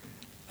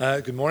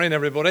Good morning,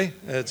 everybody.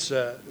 It's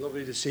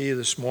lovely to see you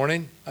this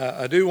morning.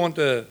 I do want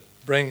to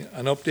bring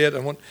an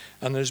update.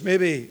 And there's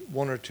maybe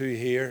one or two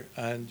here,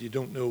 and you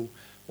don't know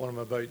what I'm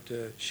about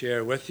to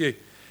share with you.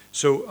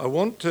 So I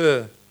want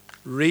to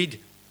read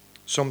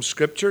some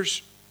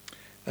scriptures,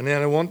 and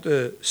then I want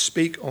to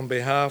speak on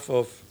behalf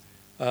of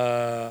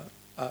a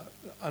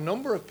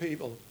number of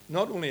people,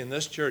 not only in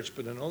this church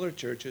but in other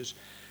churches,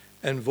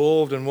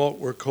 involved in what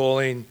we're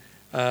calling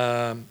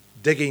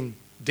digging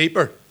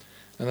deeper.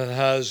 And it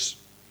has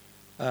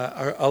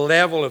a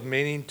level of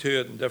meaning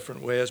to it in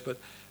different ways. But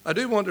I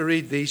do want to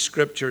read these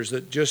scriptures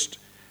that just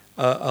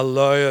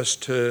allow us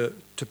to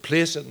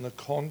place it in the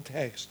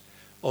context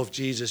of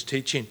Jesus'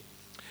 teaching.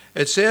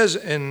 It says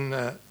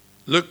in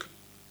Luke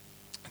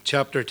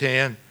chapter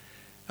 10,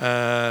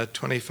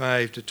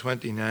 25 to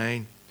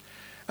 29,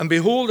 "And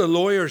behold, a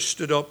lawyer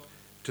stood up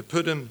to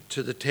put him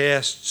to the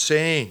test,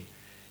 saying,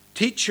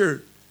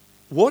 'Teacher,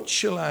 what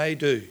shall I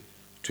do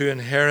to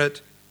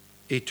inherit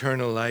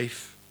eternal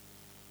life?'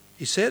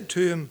 He said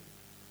to him,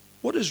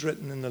 'What is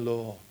written in the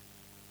law?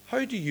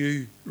 How do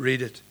you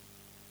read it?'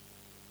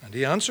 And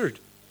he answered,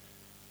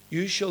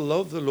 'You shall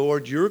love the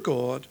Lord your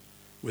God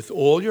with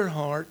all your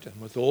heart and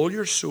with all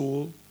your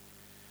soul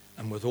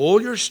and with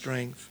all your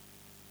strength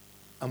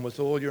and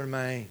with all your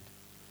mind,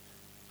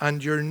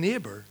 and your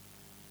neighbor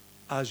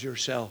as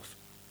yourself.'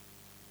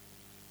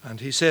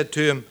 And he said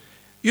to him,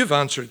 'You've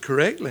answered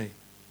correctly.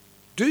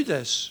 Do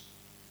this,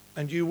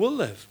 and you will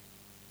live.'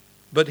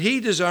 But he,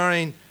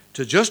 desiring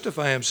to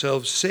justify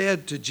himself,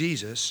 said to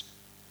Jesus,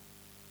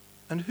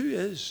 'And who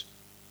is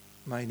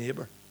my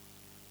neighbor?'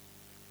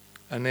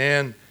 And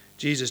then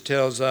Jesus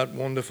tells that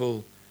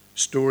wonderful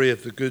story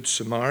of the Good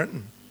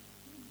Samaritan.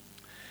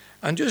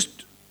 And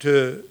just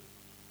to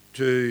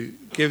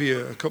give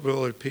you a couple of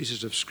other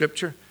pieces of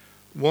scripture,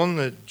 one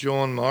that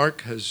John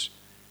Mark has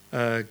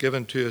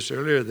given to us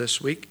earlier this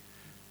week,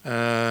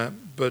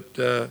 but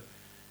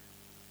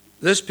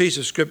this piece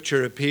of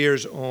scripture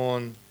appears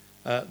on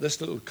this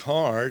little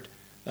card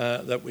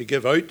that we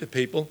give out to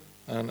people,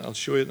 and I'll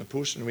show you in the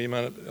post in a wee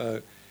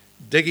minute.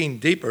 Digging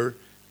Deeper,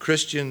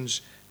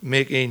 Christians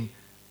Making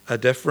a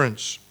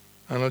Difference.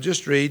 And I'll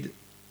just read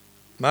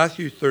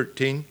Matthew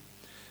 13,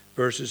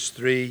 verses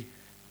 3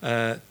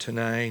 to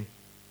 9.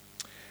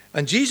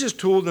 "And Jesus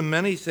told them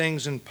many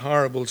things in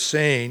parables,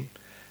 saying,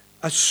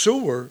 'A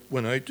sower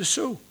went out to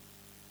sow.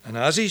 And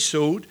as he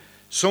sowed,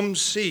 some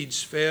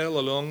seeds fell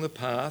along the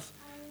path,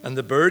 and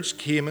the birds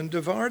came and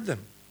devoured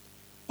them.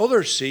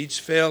 Other seeds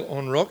fell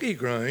on rocky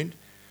ground,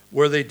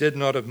 where they did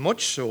not have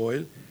much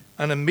soil,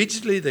 and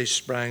immediately they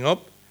sprang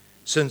up,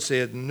 since they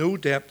had no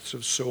depths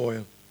of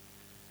soil.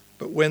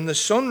 But when the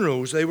sun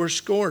rose, they were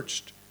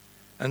scorched,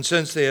 and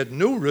since they had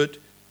no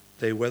root,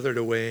 they withered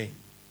away.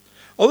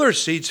 Other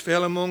seeds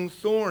fell among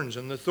thorns,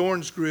 and the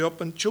thorns grew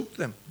up and choked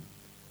them.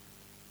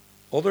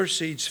 Other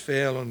seeds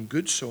fell on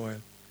good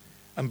soil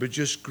and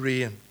produced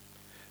grain,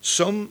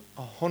 some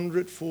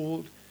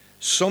 100-fold,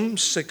 some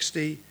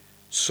 60,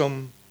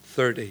 some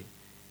 30.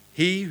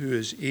 He who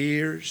has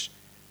ears,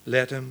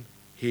 let him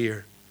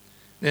hear.'"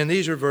 And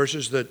these are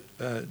verses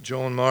that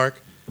John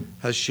Mark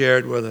has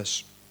shared with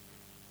us.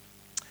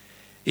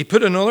 He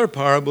put another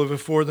parable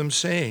before them,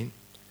 saying,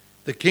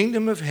 "The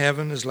kingdom of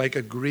heaven is like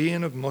a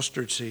grain of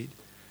mustard seed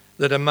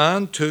that a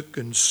man took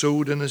and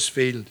sowed in his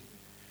field.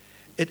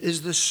 It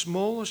is the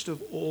smallest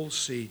of all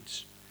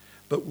seeds,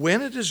 but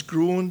when it is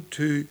grown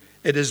to,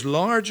 it is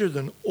larger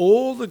than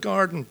all the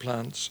garden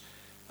plants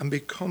and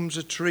becomes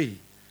a tree,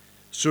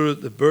 so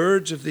that the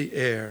birds of the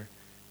air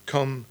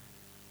come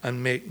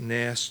and make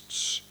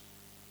nests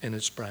in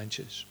its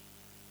branches."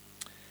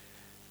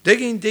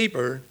 Digging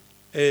deeper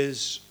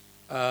is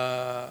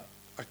a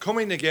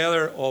coming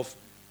together of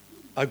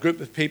a group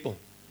of people.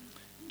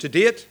 To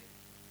date,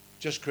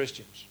 just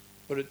Christians.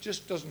 But it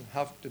just doesn't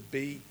have to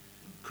be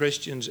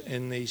Christians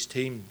in these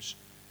teams.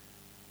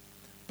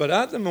 But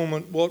at the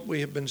moment, what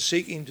we have been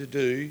seeking to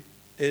do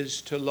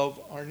is to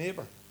love our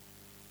neighbour.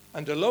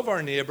 And to love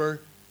our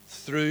neighbour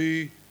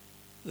through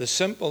the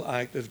simple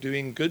act of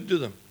doing good to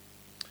them.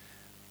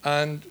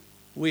 And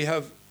we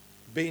have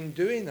been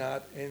doing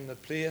that in the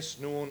place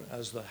known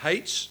as the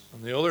Heights,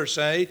 on the other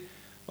side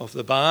of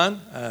the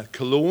Ban,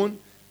 Cologne,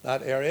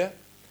 that area.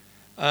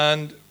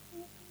 And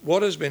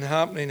what has been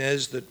happening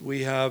is that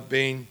we have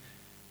been,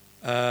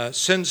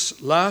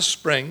 since last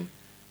spring,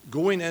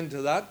 going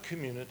into that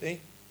community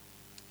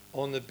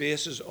on the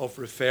basis of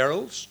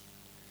referrals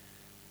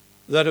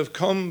that have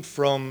come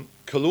from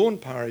Cologne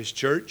Parish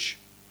Church,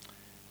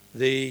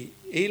 the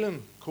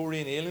Elim,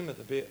 Coleraine Elim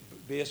at the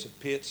base of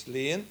Pates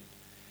Lane,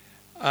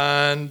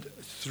 and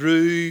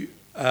through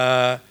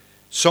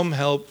some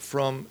help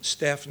from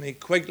Stephanie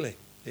Quigley,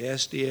 the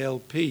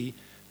SDLP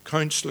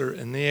councillor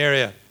in the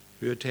area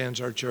who attends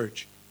our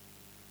church.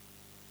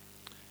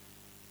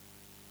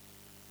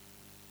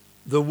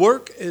 The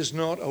work is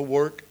not a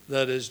work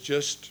that is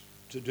just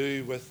to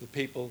do with the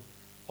people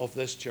of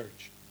this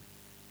church.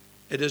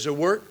 It is a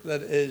work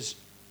that is,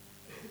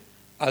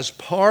 as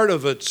part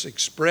of its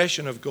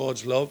expression of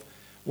God's love,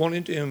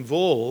 wanting to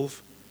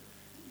involve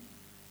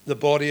the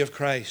body of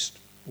Christ.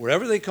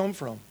 wherever they come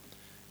from,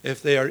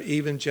 if they are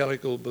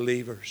evangelical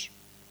believers.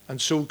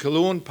 And so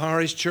Cologne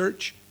Parish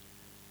Church,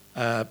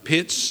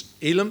 Pates,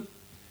 Elam,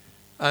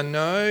 and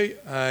now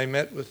I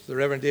met with the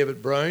Reverend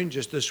David Brown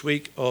just this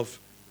week of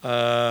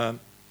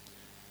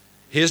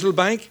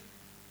Hazelbank,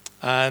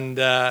 and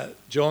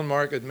John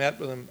Mark had met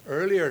with him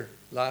earlier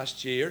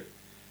last year,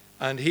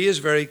 and he is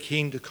very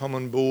keen to come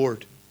on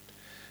board.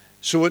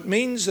 So it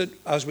means that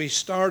as we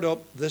start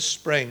up this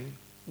spring,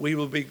 we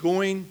will be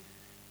going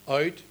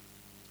out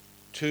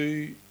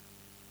to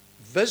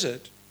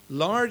visit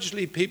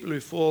largely people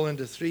who fall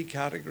into three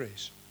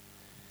categories.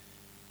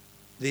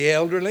 The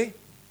elderly,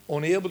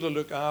 unable to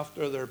look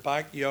after their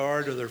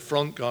backyard or their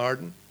front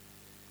garden.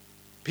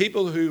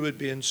 People who would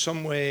be in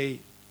some way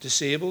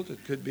disabled.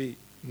 It could be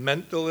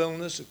mental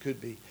illness, it could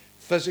be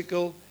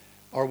physical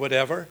or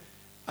whatever.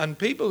 And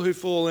people who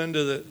fall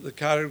into the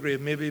category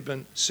of maybe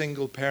being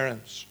single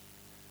parents.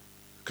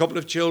 A couple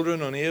of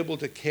children unable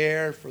to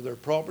care for their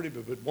property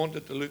but would want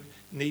it to look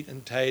neat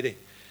and tidy.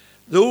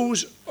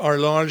 Those are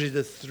largely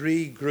the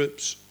three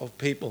groups of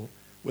people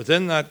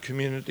within that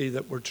community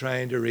that we're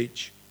trying to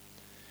reach.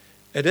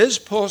 It is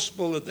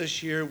possible that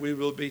this year we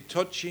will be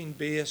touching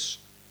base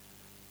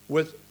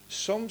with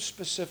some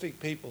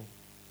specific people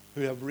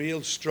who have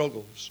real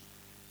struggles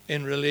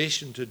in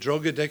relation to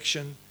drug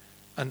addiction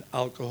and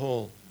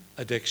alcohol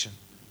addiction.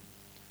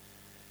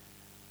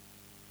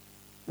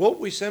 What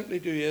we simply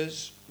do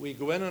is we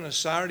go in on a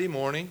Saturday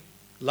morning.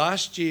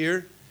 Last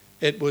year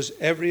it was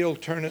every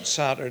alternate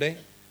Saturday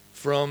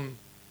from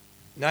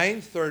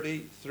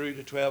 9:30 through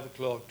to 12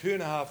 o'clock,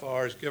 2.5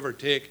 hours, give or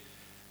take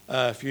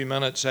a few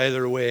minutes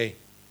either way.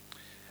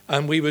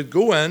 And we would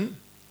go in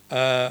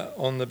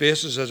on the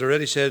basis, as I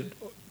already said,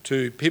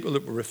 to people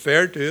that were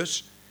referred to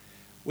us.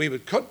 We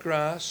would cut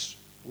grass,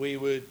 we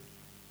would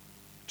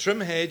trim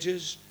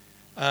hedges,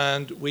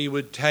 and we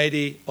would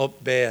tidy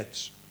up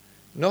beds.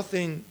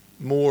 Nothing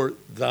more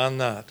than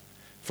that,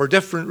 for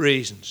different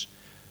reasons.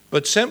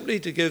 But simply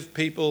to give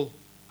people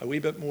a wee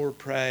bit more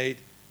pride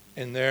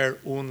in their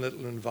own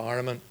little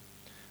environment.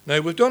 Now,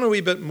 we've done a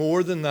wee bit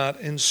more than that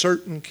in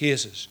certain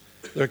cases.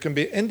 There can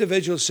be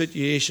individual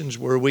situations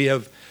where we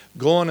have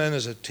gone in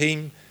as a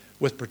team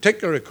with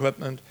particular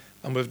equipment,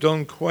 and we've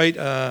done quite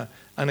an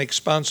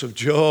expansive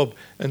job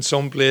in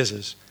some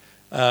places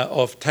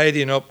of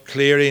tidying up,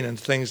 clearing, and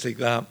things like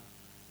that.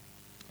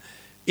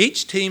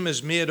 Each team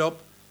is made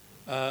up.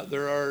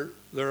 There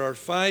are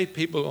 5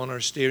 people on our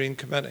steering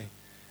committee.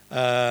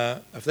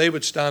 If they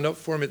would stand up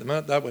for me at the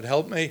minute, that would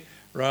help me,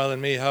 rather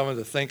than me having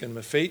to think on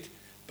my feet.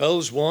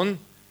 Bill's one.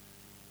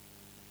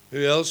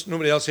 Who else?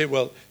 Nobody else here.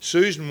 Well,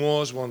 Susan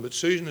was one, but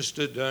Susan has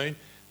stood down.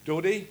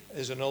 Dodie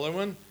is another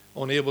one,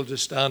 unable to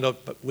stand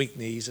up, but weak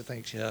knees, I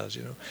think she has,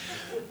 you know.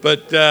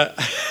 But,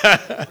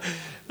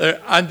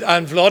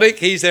 and Vlodic,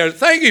 he's there.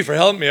 Thank you for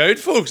helping me out,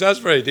 folks. That's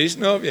very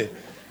decent of you.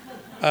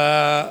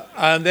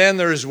 And then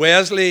there's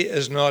Wesley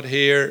is not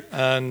here,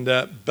 and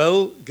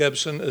Bill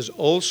Gibson is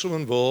also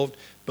involved.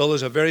 Bill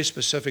has a very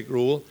specific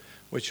role,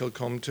 which he'll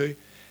come to.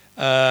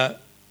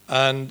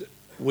 And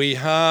we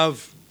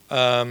have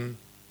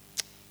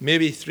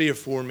maybe 3 or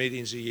 4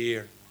 meetings a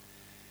year.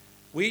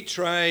 We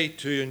try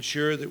to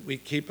ensure that we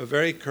keep a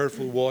very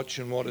careful watch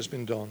on what has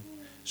been done.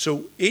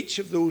 So each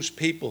of those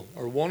people,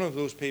 or one of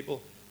those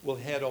people, will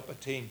head up a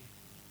team.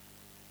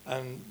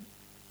 And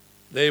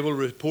they will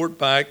report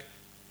back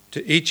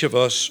to each of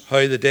us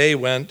how the day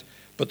went,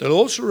 but they'll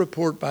also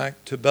report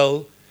back to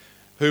Bill,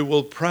 who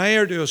will,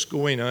 prior to us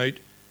going out,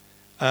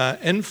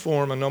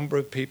 inform a number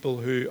of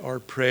people who are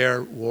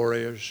prayer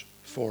warriors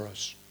for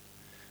us.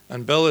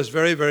 And Bill is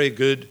very, very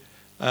good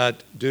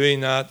at doing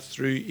that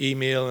through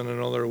email and in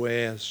other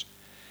ways.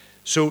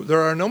 So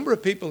there are a number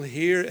of people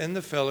here in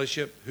the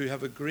fellowship who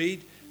have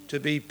agreed to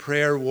be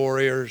prayer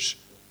warriors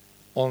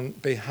on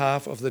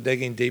behalf of the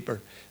Digging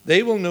Deeper.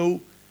 They will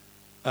know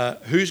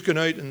who's going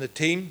out in the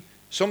team.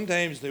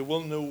 Sometimes they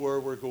will know where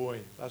we're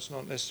going. That's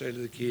not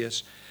necessarily the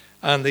case.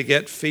 And they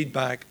get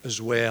feedback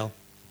as well.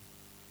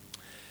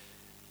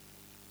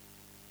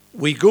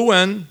 We go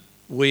in,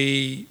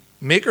 we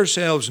make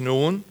ourselves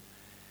known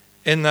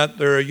in that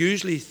there are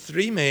usually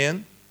 3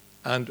 men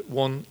and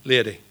 1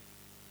 lady.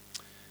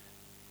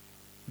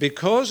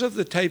 Because of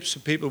the types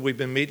of people we've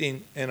been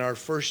meeting in our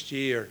first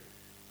year,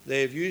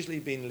 they have usually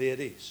been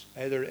ladies,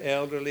 either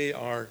elderly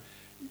or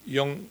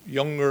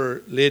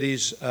younger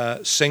ladies,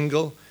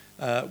 single,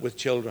 with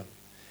children.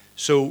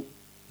 So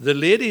the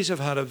ladies have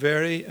had a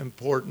very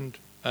important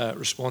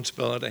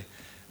responsibility,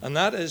 and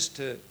that is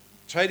to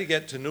try to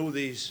get to know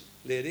these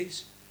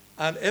ladies,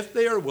 and if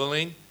they are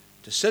willing,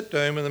 to sit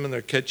down with them in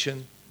their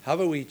kitchen, have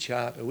a wee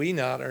chat, a wee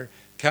natter,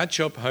 catch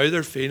up how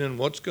they're feeling,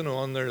 what's going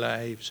on in their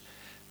lives.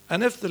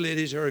 And if the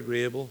ladies are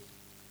agreeable,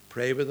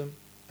 pray with them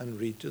and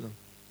read to them.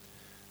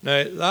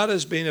 Now, that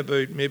has been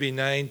about maybe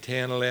 9,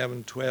 10,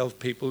 11, 12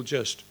 people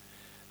just.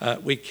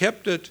 We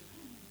kept it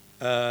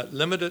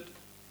limited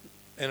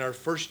in our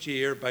first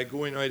year by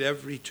going out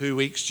every 2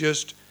 weeks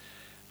just.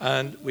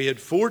 And we had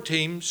 4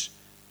 teams,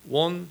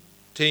 1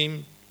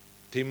 team,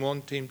 team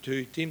 1, team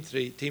 2, team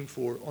 3, team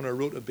 4, on a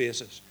rota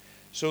basis.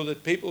 so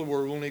that people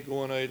were only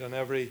going out on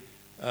every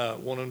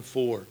 1 and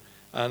 4.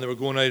 And they were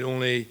going out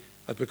only,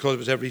 because it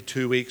was every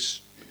 2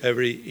 weeks,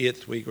 every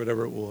 8th week,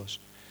 whatever it was.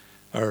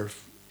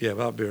 Yeah,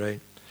 that'd be right.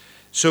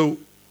 So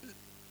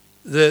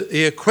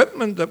the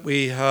equipment that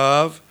we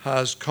have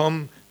has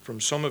come from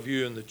some of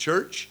you in the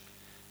church.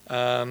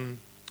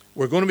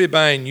 We're going to be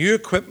buying new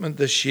equipment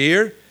this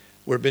year.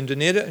 We've been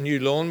donated a new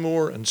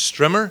lawnmower and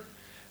strimmer,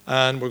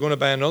 and we're going to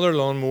buy another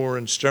lawnmower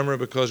and strimmer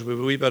because we have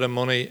a wee bit of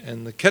money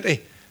in the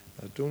kitty.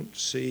 I don't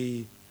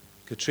see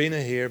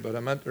Katrina here, but I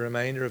meant a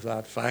reminder of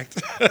that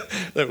fact,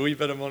 that wee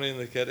bit of money in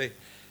the kitty.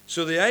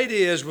 So the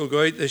idea is we'll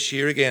go out this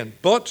year again,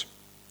 but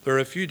there are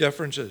a few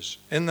differences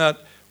in that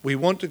we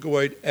want to go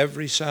out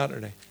every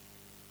Saturday,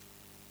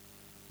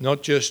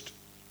 not just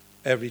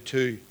every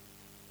 2.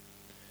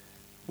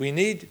 We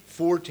need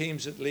 4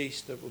 teams at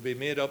least that will be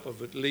made up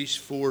of at least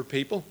 4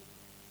 people.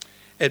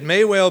 It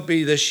may well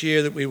be this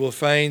year that we will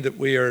find that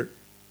we are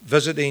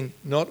visiting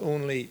not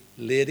only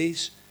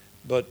ladies,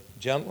 but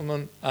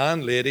gentlemen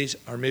and ladies,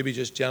 or maybe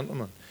just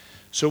gentlemen.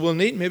 So we'll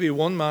need maybe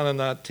one man on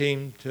that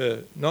team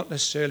to not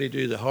necessarily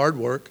do the hard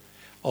work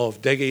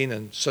of digging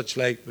and such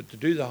like, but to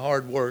do the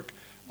hard work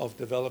of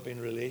developing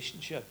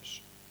relationships.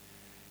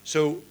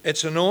 So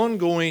it's an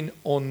ongoing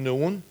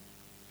unknown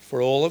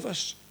for all of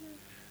us.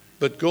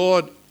 But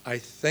God, I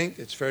think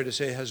it's fair to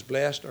say, has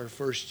blessed our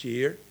first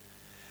year.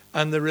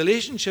 And the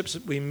relationships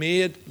that we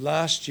made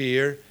last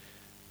year,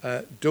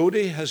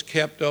 Dodie has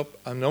kept up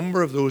a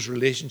number of those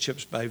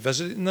relationships by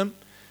visiting them.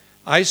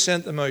 I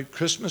sent them out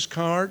Christmas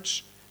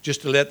cards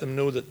just to let them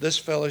know that this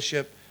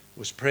fellowship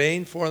was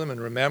praying for them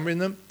and remembering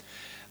them.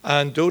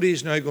 And Dodie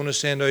is now going to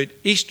send out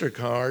Easter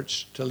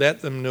cards to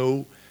let them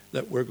know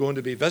that we're going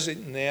to be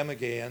visiting them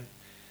again.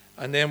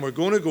 And then we're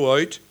going to go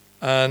out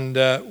and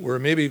we're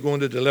maybe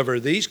going to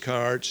deliver these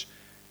cards.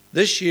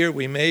 This year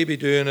we may be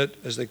doing it,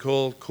 as they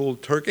call,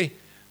 cold turkey.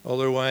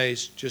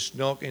 Otherwise, just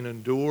knocking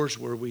on doors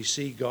where we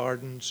see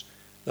gardens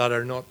that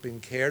are not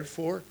being cared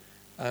for,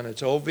 and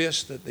it's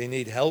obvious that they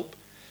need help.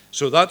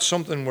 So that's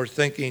something we're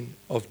thinking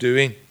of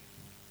doing.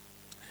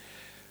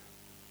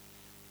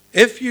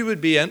 If you would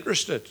be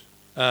interested,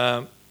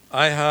 I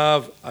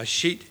have a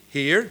sheet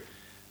here.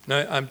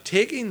 Now, I'm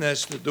taking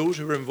this that those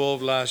who were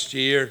involved last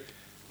year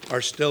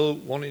are still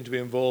wanting to be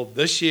involved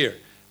this year.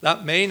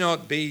 That may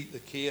not be the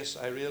case,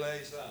 I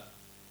realize that.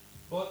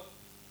 But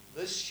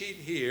this sheet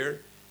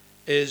here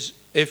is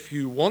if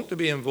you want to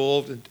be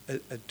involved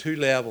at 2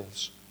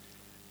 levels.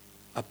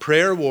 A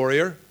prayer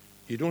warrior,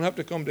 you don't have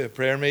to come to a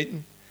prayer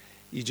meeting,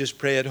 you just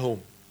pray at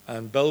home.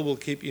 And Bill will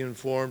keep you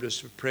informed as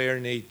to prayer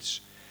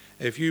needs.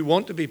 If you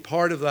want to be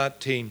part of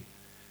that team,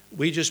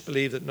 we just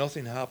believe that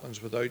nothing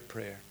happens without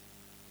prayer.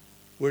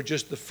 We're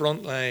just the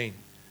front line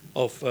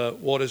of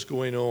what is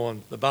going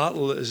on. The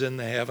battle is in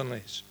the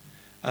heavenlies,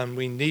 and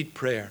we need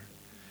prayer.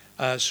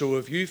 So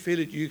if you feel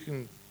that you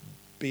can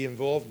be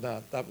involved in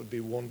that, that would be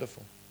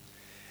wonderful.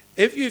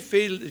 If you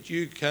feel that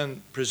you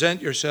can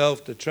present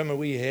yourself to trim a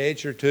wee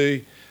hedge or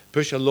 2,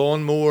 push a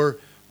lawnmower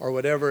or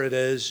whatever it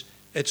is,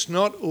 it's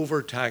not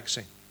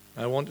overtaxing.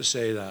 I want to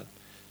say that.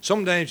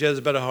 Sometimes there's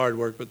a bit of hard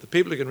work, but the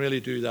people who can really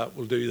do that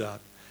will do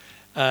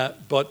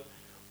that. But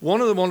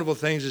one of the wonderful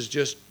things is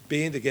just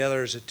being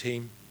together as a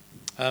team.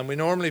 And we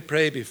normally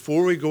pray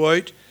before we go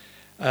out.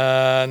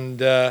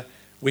 And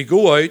we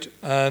go out,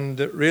 and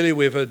really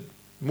we've had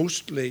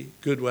mostly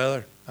good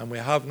weather. And we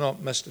have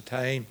not missed a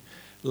time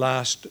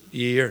last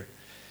year.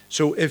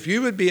 So if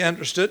you would be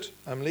interested,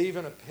 I'm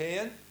leaving a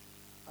pen,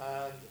 and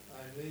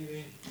I'm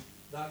leaving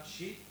that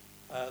sheet.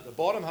 The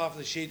bottom half of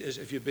the sheet is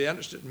if you'd be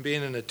interested in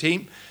being in a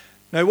team.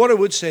 Now, what I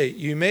would say,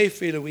 you may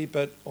feel a wee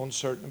bit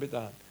uncertain about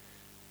that.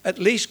 At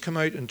least come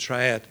out and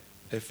try it.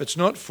 If it's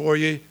not for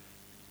you,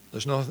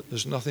 there's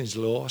nothing's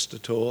lost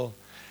at all.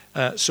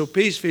 So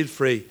please feel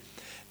free.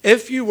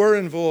 If you were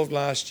involved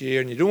last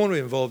year and you don't want to be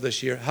involved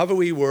this year, have a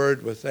wee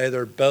word with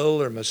either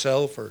Bill or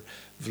myself or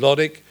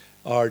Vlodic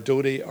or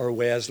Dodie or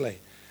Wesley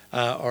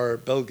or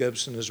Bill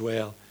Gibson as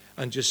well,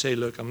 and just say,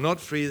 look, I'm not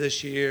free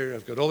this year.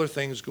 I've got other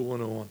things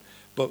going on.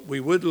 But we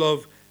would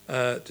love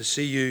to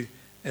see you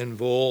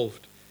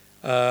involved.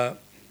 The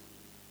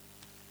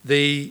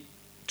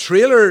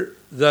trailer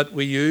that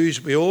we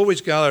use, we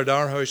always gather at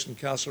our house in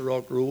Castle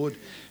Rock Road,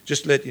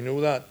 just to let you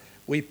know that.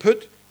 We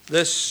put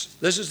this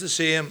is the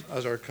same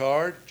as our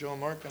card.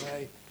 John Mark and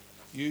I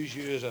use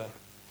you as a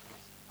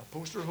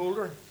poster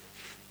holder.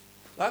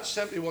 That's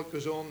simply what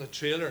goes on the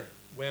trailer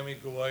when we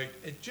go out.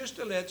 It just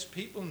lets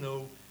people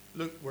know,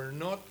 look, we're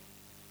not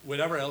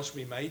whatever else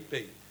we might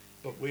be,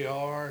 but we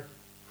are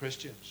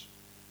Christians,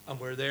 and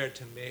we're there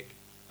to make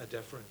a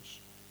difference.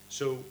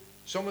 So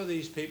some of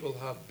these people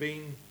have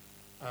been,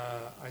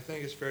 I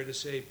think it's fair to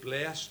say,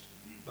 blessed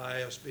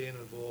by us being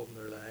involved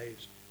in their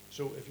lives.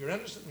 So if you're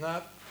interested in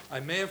that, I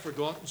may have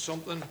forgotten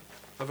something.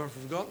 Have I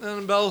forgotten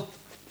anything, Bill?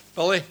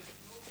 Billy?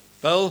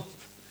 Bill?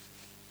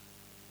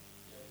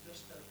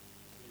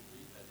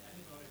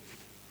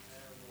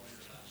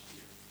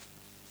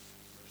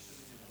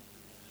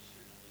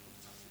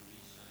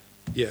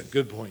 Yeah,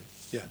 good point.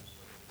 Yeah.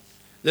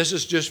 This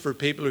is just for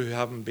people who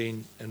haven't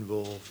been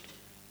involved.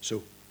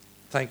 So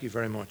thank you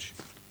very much.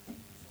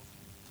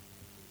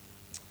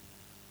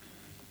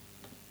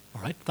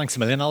 All right, thanks a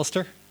million,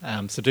 Alistair.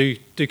 So do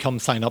come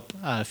sign up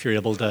if you're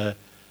able to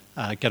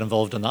get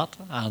involved in that.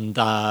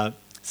 And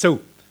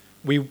so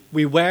we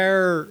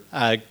were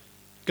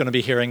going to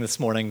be hearing this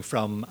morning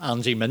from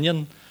Angie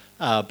Minion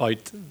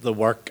about the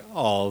work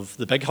of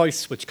the Big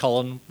House, which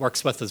Colin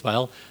works with as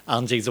well.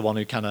 Angie's the one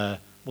who kind of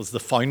was the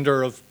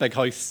founder of Big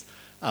House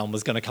and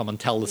was going to come and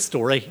tell the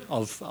story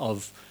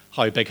of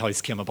how Big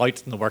House came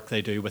about and the work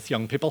they do with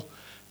young people.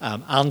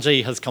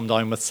 Angie has come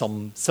down with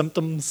some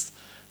symptoms,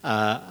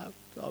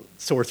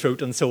 sore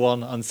throat and so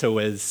on, and so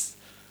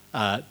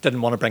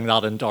didn't want to bring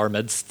that into our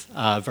midst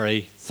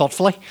very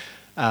thoughtfully.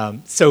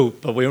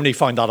 But we only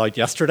found that out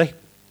yesterday.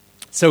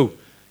 So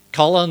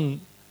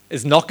Colin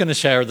is not going to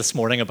share this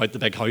morning about the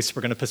Big House.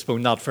 We're going to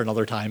postpone that for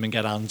another time and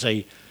get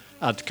Angie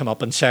to come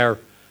up and share.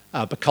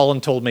 But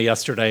Colin told me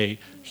yesterday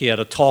he had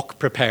a talk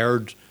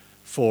prepared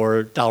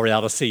for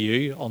Dalriada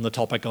CU on the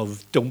topic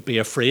of don't be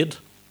afraid.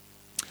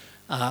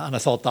 And I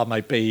thought that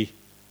might be,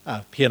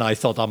 he and I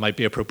thought that might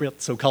be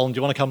appropriate. So Colin, do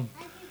you want to come?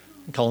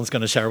 Colin's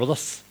going to share with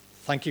us.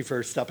 Thank you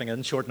for stepping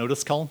in short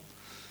notice, Colin.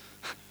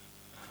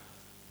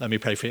 Let me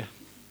pray for you.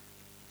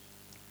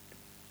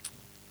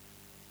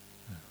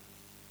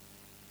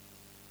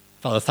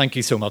 Father, thank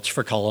you so much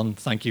for Colin.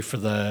 Thank you for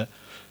the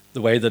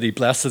way that he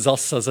blesses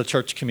us as a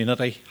church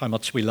community, how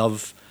much we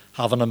love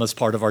having him as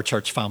part of our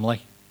church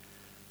family.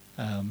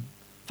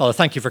 Father,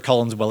 thank you for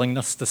Colin's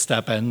willingness to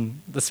step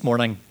in this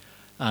morning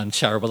and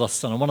share with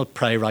us. And I want to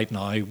pray right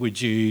now,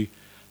 would you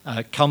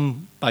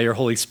come by your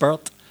Holy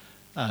Spirit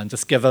and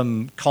just give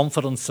him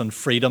confidence and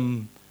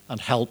freedom and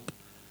help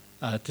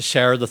to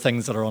share the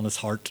things that are on his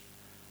heart.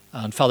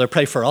 And Father,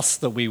 pray for us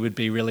that we would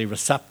be really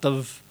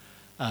receptive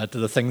to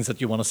the things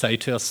that you want to say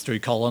to us through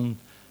Colin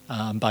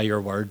by your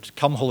word.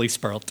 Come, Holy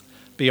Spirit,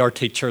 be our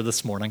teacher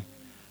this morning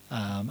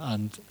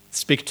and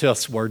speak to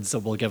us words that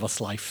will give us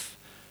life.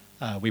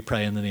 We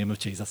pray in the name of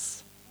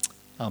Jesus.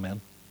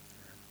 Amen.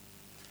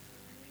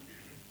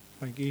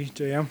 Thank you,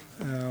 JM.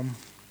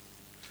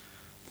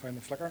 Find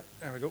the flicker.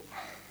 There we go.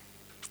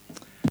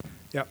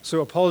 Yeah,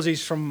 so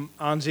apologies from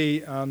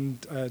Angie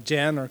and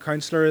Jen, our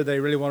counsellor. They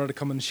really wanted to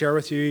come and share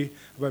with you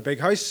about Big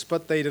House,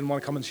 but they didn't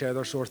want to come and share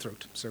their sore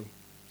throat. So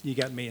you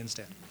get me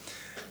instead.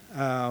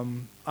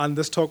 And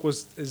this talk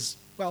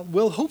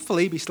will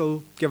hopefully be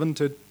still given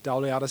to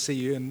Dalriada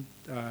CU in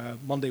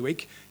Monday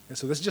week.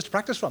 So this is just a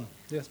practice run.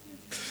 Yes.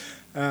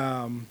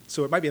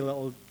 So it might be a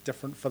little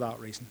different for that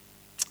reason.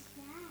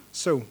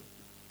 So,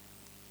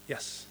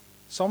 yes,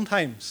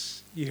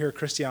 sometimes you hear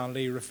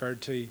Christianity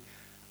referred to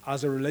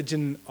as a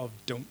religion of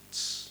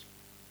don'ts.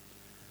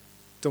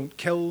 Don't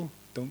kill,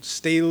 don't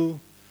steal,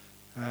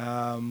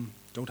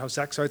 don't have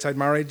sex outside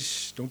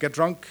marriage, don't get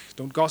drunk,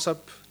 don't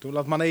gossip, don't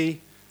love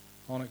money,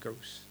 on it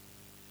goes.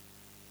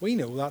 We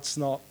know that's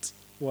not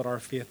what our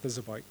faith is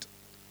about.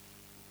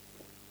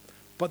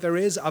 But there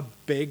is a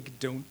big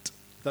don't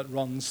that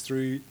runs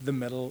through the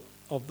middle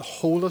of the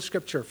whole of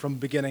Scripture from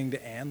beginning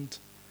to end.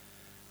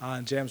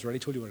 And James already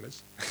told you what it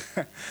is.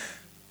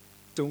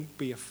 Don't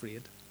be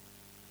afraid.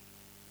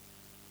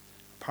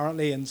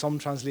 Apparently, in some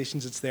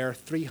translations, it's there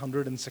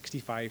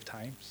 365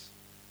 times.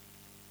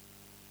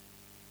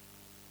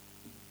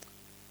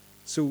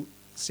 So,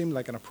 it seemed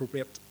like an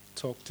appropriate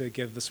talk to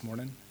give this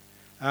morning.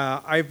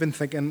 I've been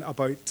thinking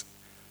about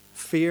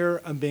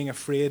fear and being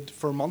afraid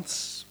for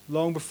months,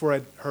 long before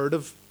I'd heard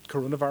of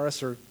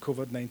coronavirus or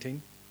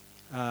COVID-19.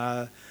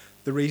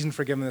 The reason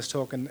for giving this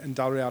talk in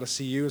Dalriada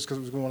CU is because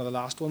it was one of the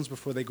last ones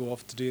before they go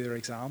off to do their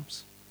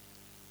exams.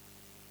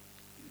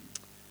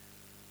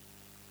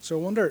 So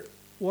I wonder,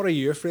 what are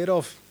you afraid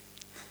of?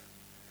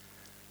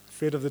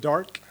 Afraid of the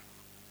dark?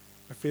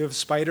 Afraid of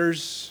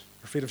spiders?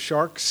 Afraid of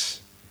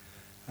sharks?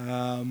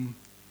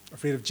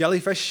 Afraid of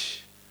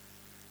jellyfish?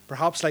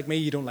 Perhaps like me,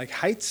 you don't like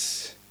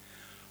heights?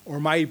 Or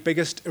my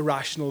biggest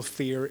irrational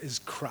fear is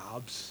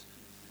crabs.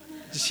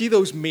 You see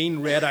those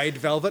mean red-eyed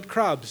velvet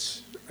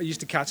crabs? I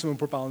used to catch them in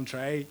Port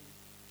Ballantrae.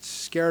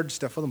 Scared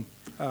stiff of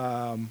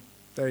them.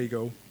 There you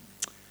go.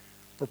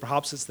 Or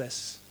perhaps it's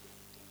this.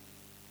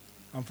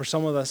 And for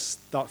some of us,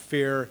 that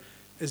fear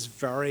is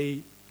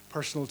very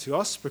personal to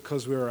us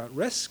because we're at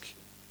risk.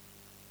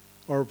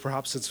 Or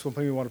perhaps it's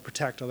something we want to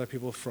protect other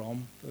people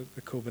from,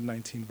 the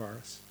COVID-19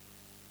 virus.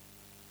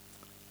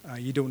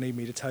 You don't need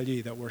me to tell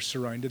you that we're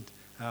surrounded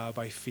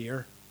by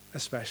fear,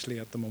 especially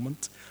at the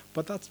moment.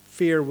 But that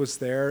fear was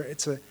there.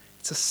 It's a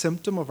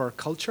symptom of our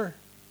culture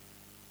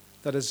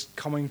that is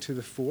coming to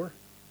the fore.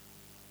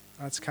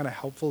 And it's kind of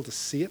helpful to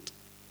see it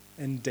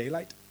in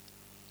daylight.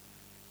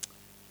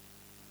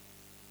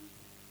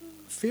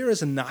 Fear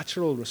is a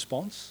natural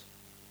response.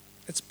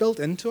 It's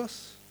built into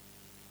us.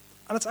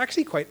 And it's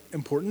actually quite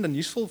important and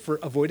useful for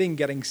avoiding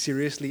getting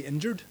seriously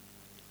injured.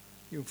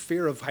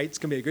 Fear of heights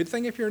can be a good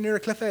thing if you're near a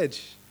cliff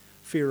edge.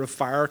 Fear of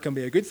fire can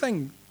be a good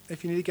thing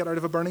if you need to get out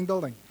of a burning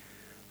building.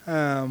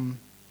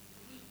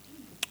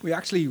 We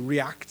actually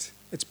react.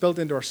 It's built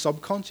into our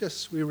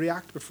subconscious. We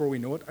react before we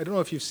know it. I don't know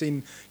if you've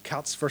seen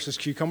Cats versus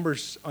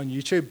Cucumbers on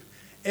YouTube.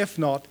 If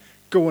not,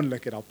 go and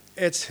look it up.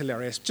 It's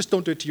hilarious. Just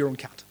don't do it to your own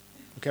cat.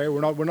 Okay, we're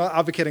not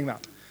advocating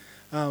that.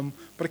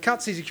 But a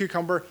cat sees a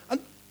cucumber and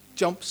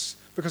jumps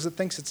because it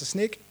thinks it's a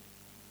snake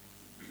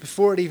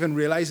before it even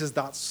realizes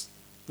that's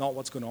not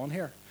what's going on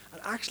here.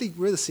 And actually,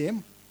 we're the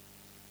same.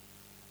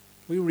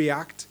 We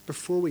react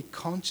before we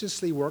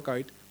consciously work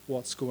out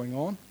what's going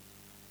on.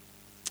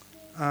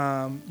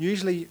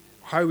 Usually,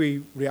 how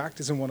we react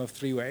is in one of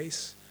three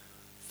ways: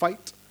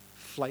 fight,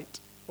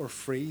 flight, or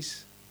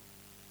freeze.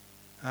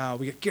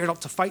 We get geared up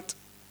to fight.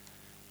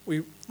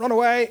 We run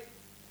away,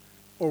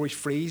 or we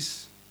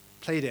freeze,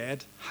 play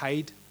dead,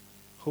 hide,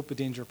 hope the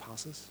danger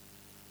passes.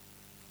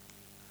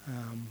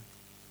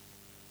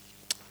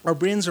 Our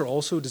brains are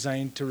also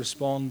designed to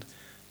respond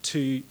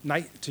to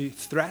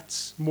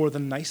threats more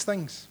than nice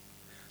things.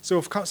 So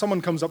if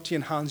someone comes up to you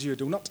and hands you a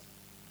donut,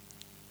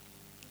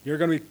 you're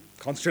going to be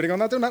concentrating on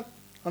that donut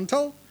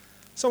until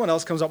someone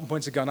else comes up and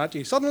points a gun at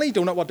you. Suddenly,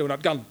 donut, what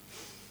donut? Gun.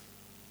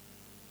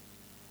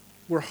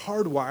 We're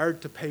hardwired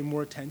to pay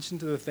more attention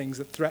to the things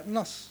that threaten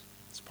us.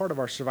 It's part of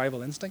our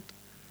survival instinct.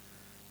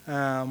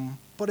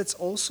 But it's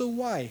also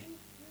why,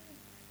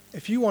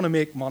 if you want to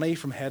make money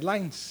from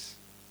headlines,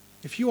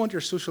 if you want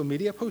your social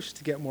media posts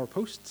to get more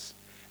posts,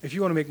 if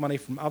you want to make money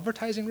from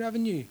advertising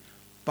revenue,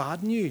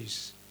 bad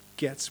news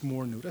gets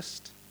more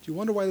noticed. Do you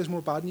wonder why there's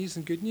more bad news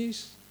than good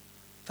news?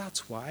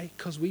 That's why,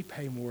 because we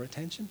pay more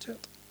attention to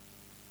it.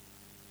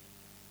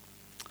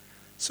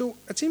 So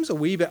it seems a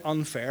wee bit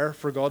unfair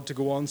for God to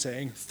go on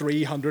saying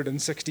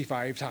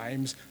 365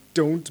 times,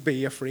 don't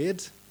be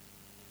afraid.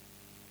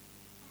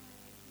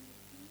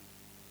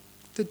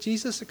 Did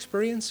Jesus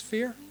experience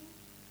fear?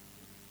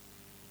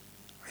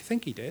 I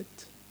think he did.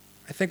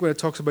 I think when it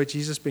talks about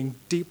Jesus being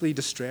deeply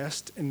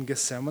distressed in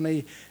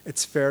Gethsemane,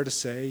 it's fair to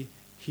say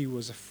he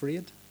was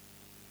afraid.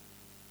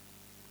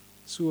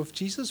 So if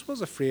Jesus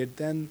was afraid,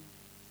 then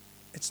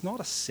it's not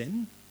a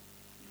sin.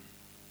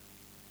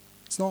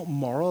 It's not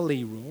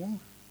morally wrong.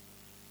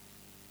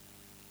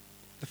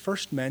 The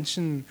first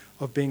mention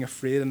of being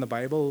afraid in the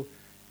Bible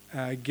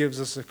gives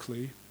us a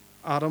clue.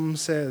 Adam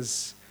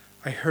says,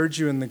 I heard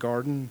you in the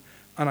garden,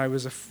 and I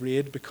was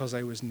afraid because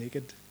I was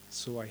naked,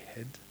 so I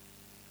hid.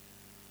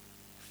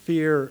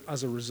 Fear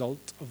as a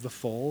result of the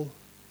fall.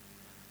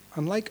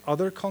 And like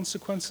other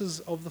consequences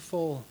of the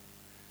fall,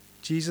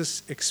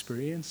 Jesus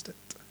experienced it.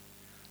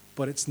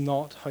 But it's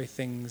not how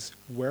things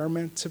were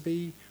meant to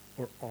be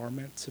or are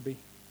meant to be.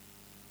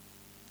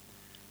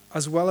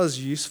 As well as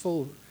a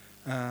useful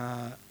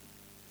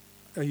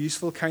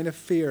kind of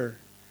fear,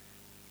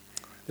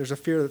 there's a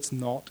fear that's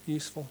not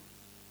useful,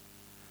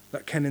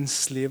 that can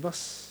enslave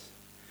us.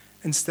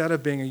 Instead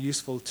of being a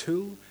useful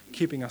tool,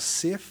 keeping us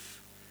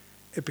safe,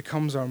 it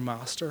becomes our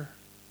master,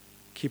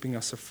 keeping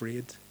us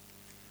afraid.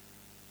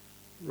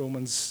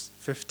 Romans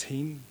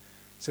 15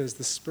 says,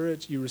 the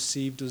Spirit you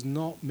received does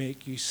not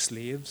make you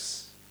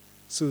slaves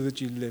so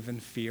that you live in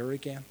fear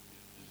again.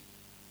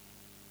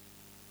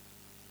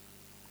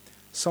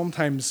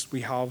 Sometimes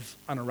we have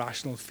an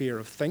irrational fear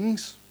of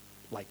things,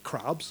 like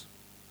crabs.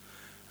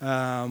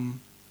 But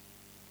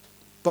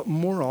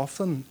more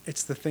often,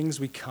 it's the things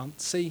we can't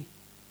see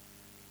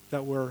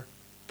that we're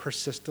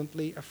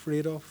persistently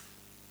afraid of.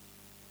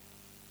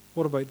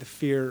 What about the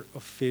fear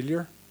of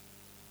failure?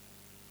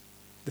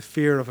 The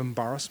fear of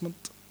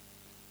embarrassment,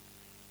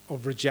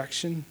 of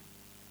rejection,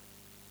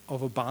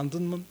 of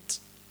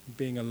abandonment,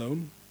 being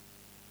alone,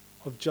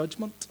 of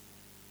judgment,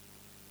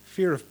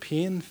 fear of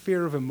pain,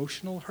 fear of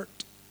emotional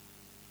hurt.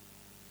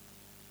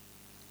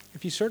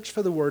 If you search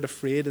for the word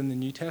afraid in the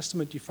New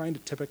Testament, you find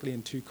it typically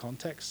in two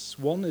contexts.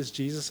 One is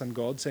Jesus and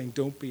God saying,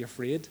 don't be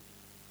afraid.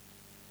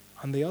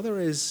 And the other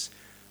is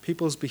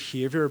people's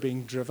behavior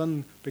being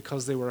driven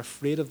because they were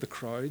afraid of the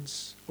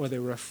crowds or they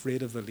were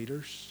afraid of the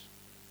leaders.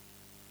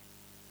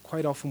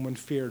 Quite often when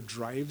fear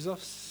drives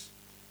us,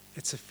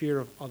 it's a fear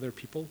of other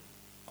people,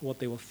 what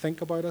they will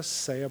think about us,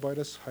 say about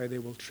us, how they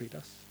will treat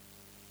us.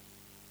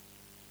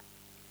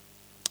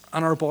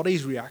 And our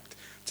bodies react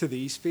to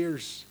these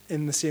fears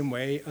in the same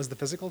way as the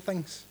physical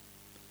things.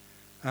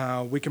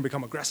 We can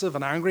become aggressive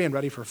and angry and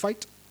ready for a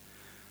fight.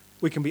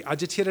 We can be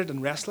agitated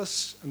and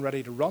restless and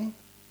ready to run.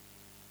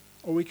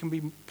 Or we can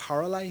be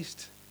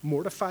paralyzed,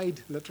 mortified,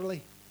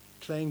 literally,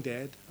 playing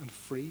dead and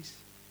freeze.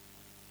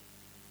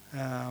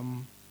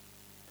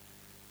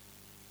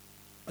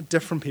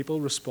 Different people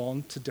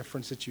respond to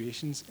different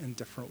situations in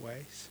different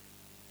ways.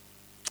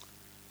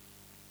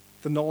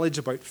 The knowledge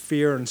about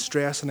fear and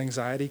stress and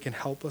anxiety can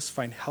help us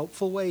find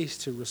helpful ways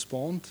to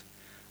respond.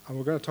 And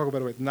we're going to talk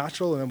about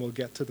natural, and then we'll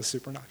get to the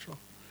supernatural.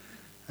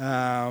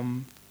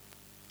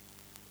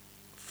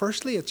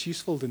 Firstly, it's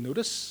useful to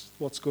notice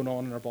what's going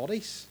on in our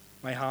bodies.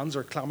 My hands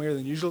are clammier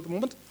than usual at the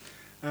moment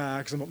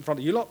because I'm up in front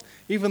of you lot,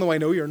 even though I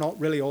know you're not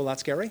really all that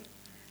scary.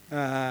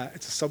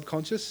 It's a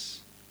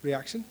subconscious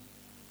reaction.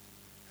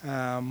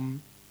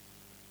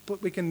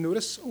 But we can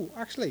notice,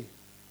 actually,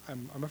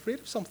 I'm afraid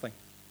of something.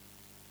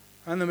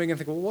 And then we can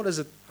think, well, what is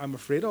it I'm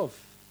afraid of?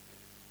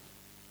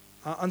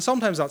 And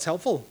sometimes that's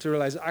helpful to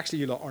realize, actually,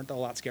 you lot aren't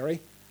all that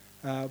scary.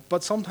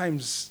 But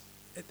sometimes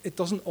it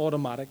doesn't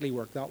automatically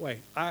work that way.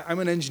 I'm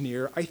an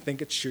engineer. I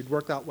think it should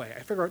work that way. I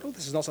figure out, oh,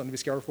 this is not something to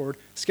be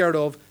scared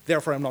of,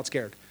 therefore I'm not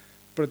scared.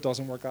 But it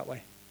doesn't work that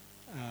way.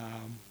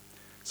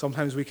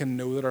 Sometimes we can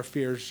know that our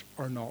fears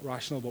are not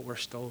rational, but we're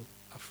still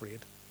afraid.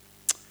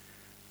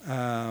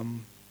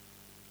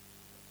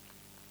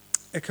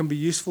 It can be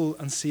useful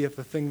and see if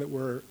the thing that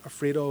we're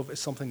afraid of is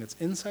something that's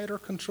inside our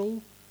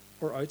control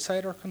or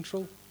outside our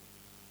control.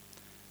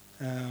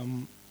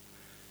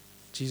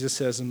 Jesus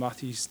says in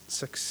Matthew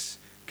 6,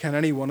 can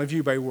any one of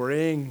you, by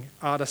worrying,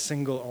 add a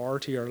single hour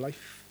to your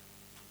life?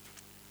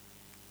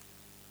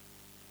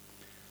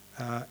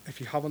 If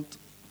you haven't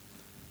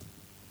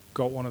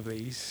got one of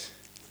these,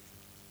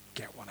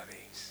 get one of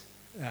these.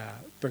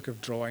 Book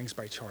of Drawings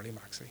by Charlie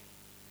Maxey.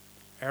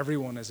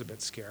 Everyone is a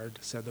bit scared,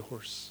 said the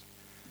horse.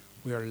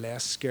 We are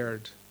less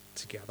scared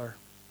together.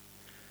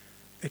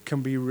 It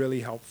can be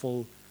really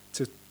helpful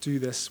to do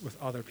this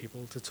with other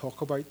people, to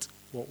talk about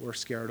what we're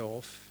scared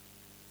of.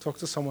 Talk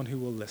to someone who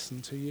will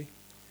listen to you,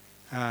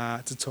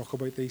 to talk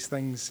about these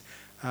things.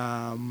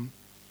 And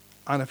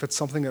if it's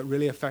something that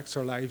really affects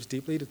our lives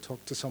deeply, to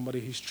talk to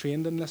somebody who's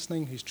trained in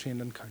listening, who's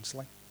trained in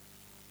counselling.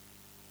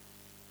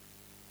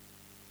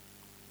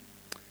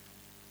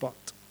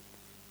 But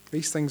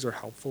these things are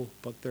helpful,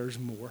 but there's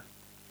more.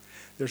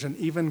 There's an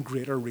even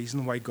greater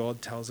reason why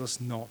God tells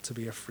us not to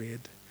be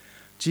afraid.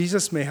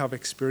 Jesus may have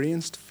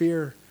experienced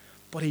fear,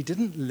 but he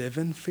didn't live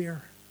in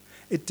fear.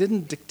 It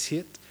didn't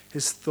dictate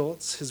his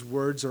thoughts, his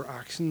words, or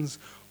actions.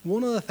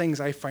 One of the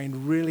things I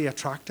find really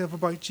attractive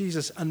about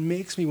Jesus and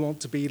makes me want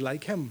to be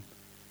like him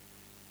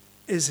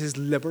is his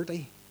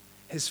liberty,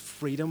 his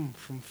freedom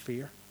from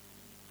fear.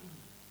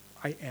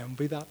 I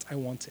envy that. I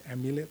want to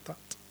emulate that.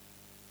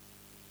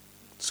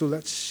 So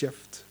let's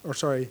shift.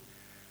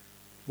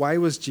 Why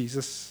was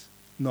Jesus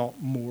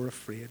not more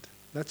afraid?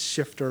 Let's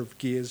shift our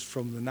gaze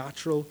from the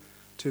natural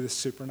to the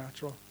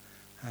supernatural,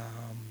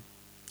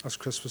 as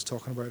Chris was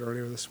talking about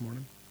earlier this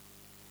morning.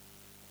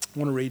 I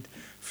want to read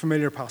a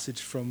familiar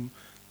passage from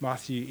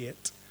Matthew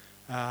 8.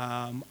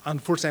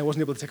 Unfortunately, I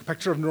wasn't able to take a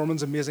picture of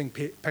Norman's amazing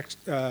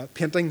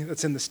painting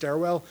that's in the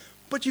stairwell,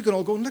 but you can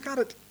all go and look at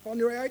it on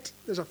your way out.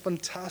 There's a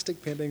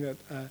fantastic painting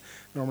that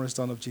Norman has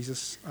done of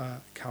Jesus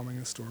calming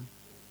the storm.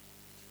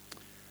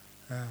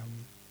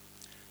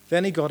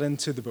 Then he got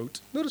into the boat.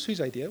 Notice whose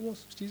idea it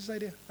was. It was Jesus'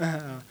 idea.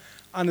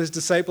 And his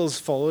disciples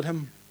followed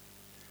him.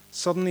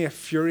 Suddenly a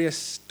furious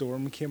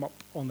storm came up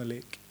on the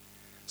lake,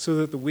 so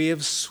that the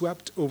waves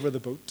swept over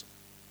the boat.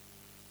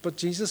 But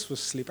Jesus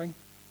was sleeping.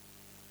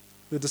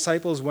 The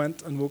disciples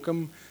went and woke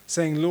him,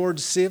 saying,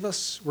 Lord, save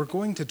us, we're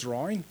going to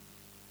drown.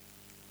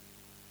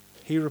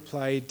 He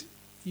replied,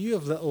 you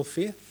have little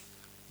faith.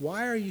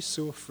 Why are you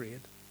so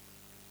afraid?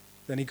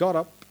 Then he got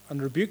up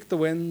and rebuked the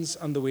winds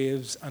and the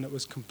waves, and it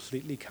was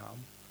completely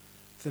calm.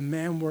 The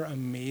men were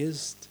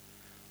amazed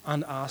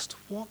and asked,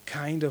 what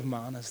kind of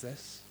man is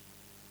this?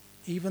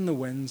 Even the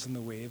winds and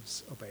the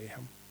waves obey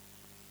him.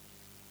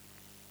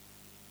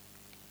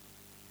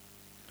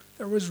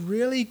 There was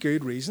really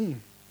good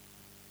reason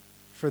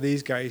for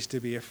these guys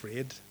to be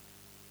afraid.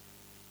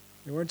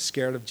 They weren't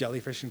scared of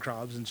jellyfish and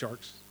crabs and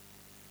sharks.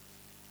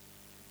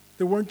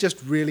 They weren't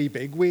just really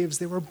big waves.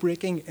 They were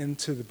breaking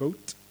into the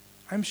boat.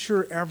 I'm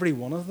sure every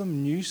one of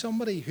them knew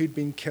somebody who'd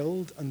been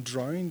killed and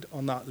drowned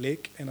on that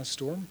lake in a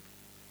storm.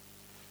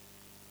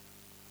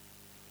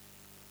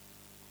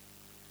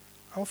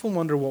 I often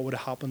wonder what would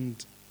have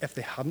happened if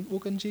they hadn't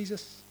woken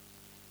Jesus.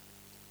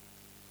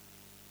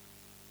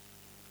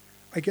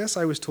 I guess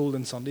I was told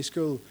in Sunday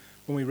school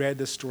when we read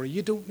this story,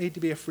 you don't need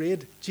to be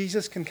afraid.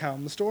 Jesus can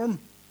calm the storm.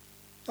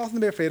 Nothing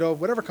to be afraid of.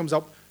 Whatever comes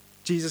up,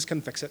 Jesus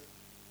can fix it.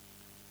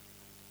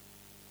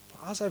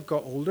 But as I've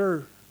got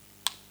older,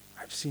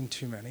 I've seen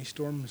too many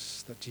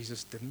storms that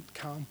Jesus didn't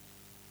calm.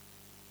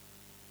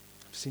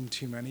 I've seen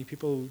too many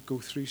people go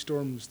through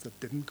storms that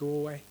didn't go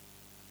away.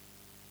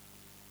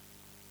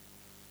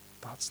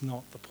 That's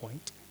not the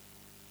point.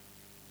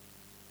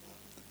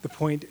 The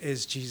point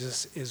is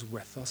Jesus is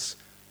with us.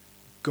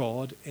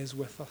 God is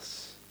with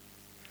us.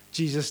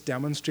 Jesus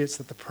demonstrates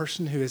that the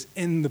person who is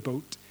in the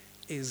boat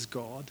is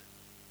God.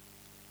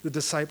 The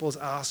disciples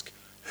ask,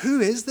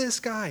 who is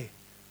this guy?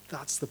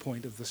 That's the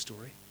point of the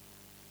story.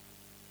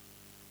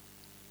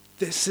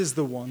 This is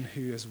the one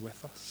who is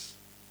with us.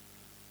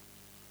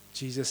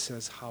 Jesus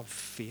says, have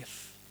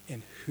faith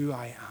in who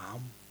I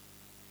am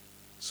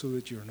so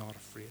that you're not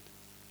afraid.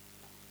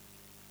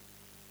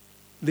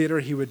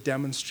 Later, he would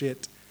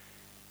demonstrate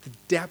the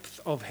depth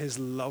of his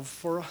love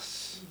for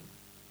us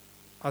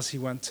as he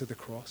went to the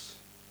cross.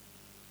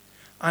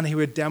 And he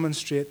would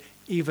demonstrate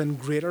even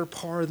greater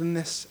power than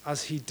this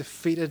as he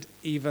defeated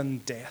even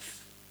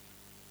death.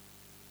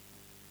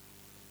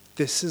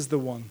 This is the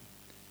one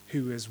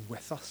who is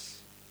with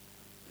us.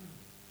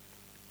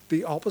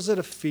 The opposite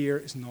of fear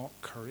is not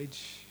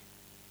courage.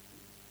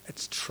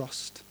 It's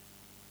trust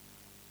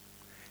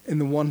in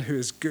the one who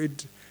is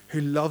good,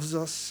 who loves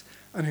us,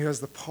 and who has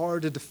the power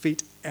to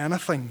defeat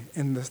anything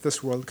in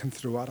this world can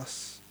throw at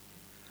us.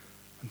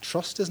 And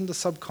trust isn't a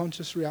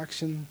subconscious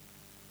reaction.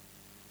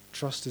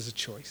 Trust is a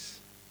choice.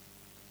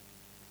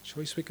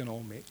 choice we can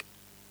all make.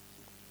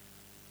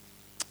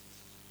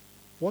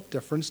 What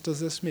difference does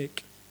this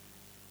make?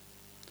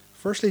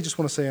 Firstly, I just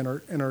want to say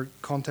in our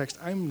context,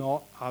 I'm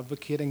not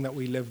advocating that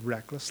we live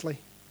recklessly.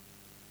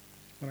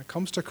 When it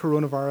comes to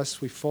coronavirus,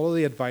 we follow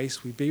the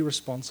advice, we be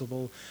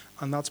responsible,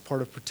 and that's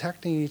part of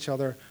protecting each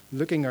other,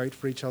 looking out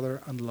for each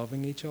other, and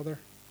loving each other.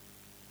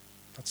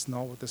 That's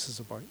not what this is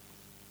about.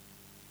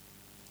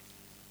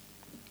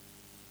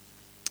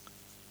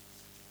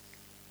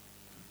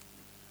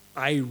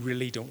 I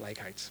really don't like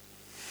heights.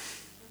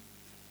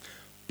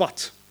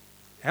 But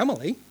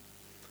Emily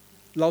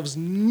loves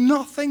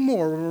nothing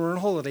more when we're on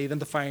holiday than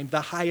to find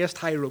the highest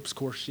high ropes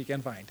course she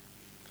can find.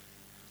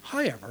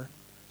 However,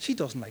 she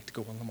doesn't like to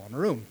go on them on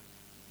her own.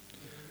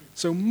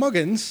 So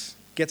Muggins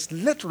gets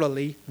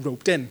literally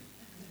roped in.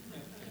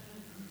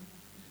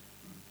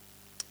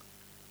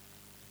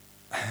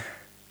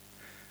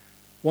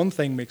 One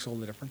thing makes all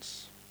the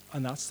difference,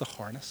 and that's the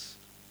harness.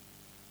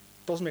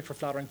 Doesn't make for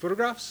flattering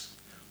photographs,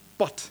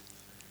 but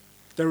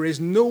there is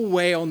no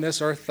way on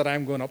this earth that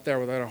I'm going up there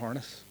without a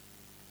harness.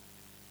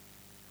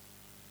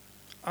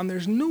 And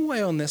there's no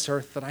way on this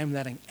earth that I'm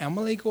letting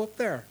Emily go up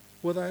there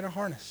without a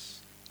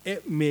harness.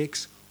 It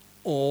makes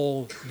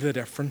all the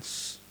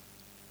difference.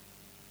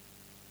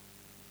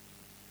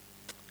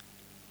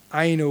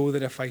 I know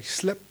that if I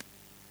slip,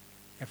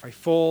 if I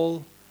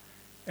fall,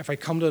 if I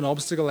come to an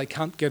obstacle I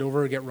can't get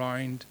over or get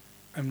round,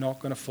 I'm not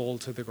going to fall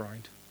to the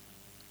ground.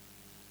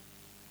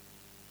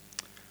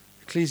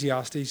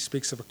 Ecclesiastes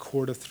speaks of a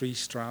cord of 3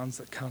 strands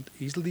that can't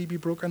easily be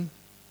broken.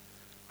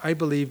 I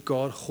believe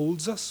God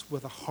holds us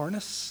with a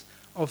harness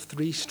of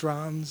 3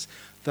 strands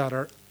that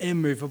are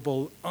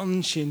immovable,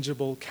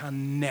 unchangeable,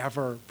 can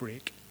never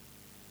break.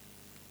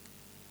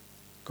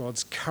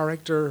 God's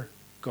character,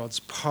 God's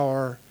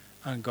power,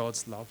 and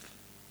God's love.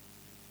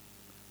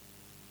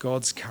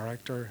 God's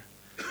character.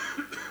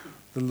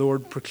 The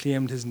Lord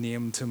proclaimed his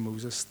name to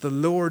Moses. The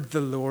Lord,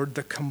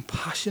 the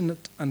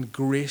compassionate and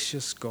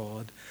gracious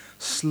God,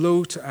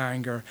 slow to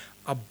anger,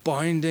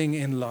 abounding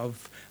in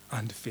love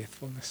and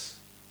faithfulness.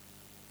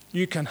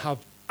 You can have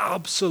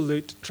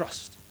absolute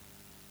trust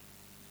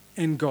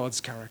in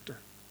God's character.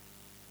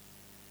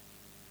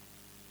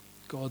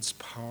 God's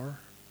power.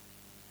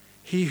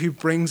 He who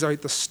brings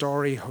out the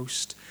starry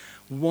host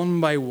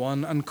one by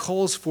one and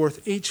calls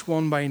forth each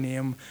one by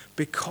name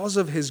because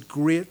of his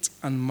great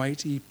and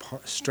mighty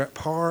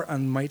power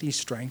and mighty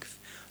strength.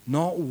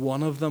 Not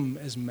one of them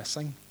is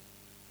missing.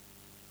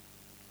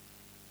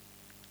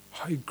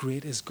 How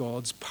great is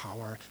God's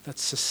power that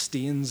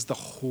sustains the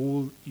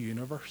whole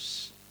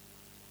universe?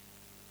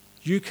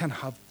 You can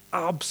have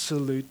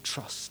absolute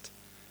trust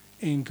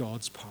in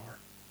God's power.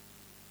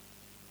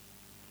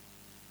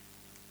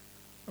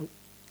 Oh,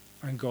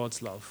 and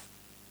God's love.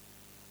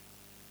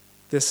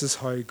 This is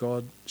how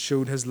God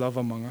showed his love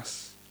among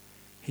us.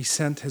 He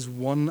sent his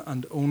one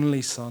and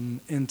only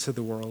Son into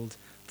the world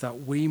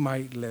that we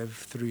might live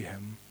through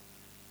him.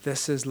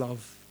 This is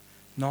love,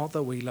 not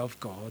that we love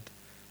God,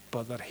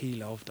 but that he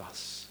loved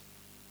us.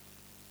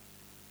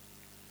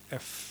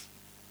 If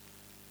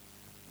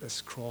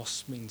this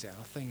cross means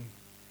anything,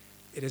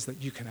 it is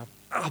that you can have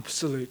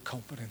absolute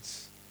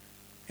confidence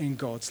in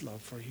God's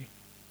love for you.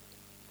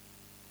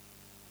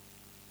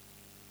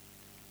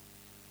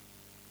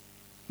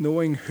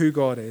 Knowing who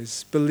God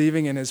is,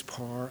 believing in his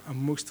power, and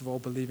most of all,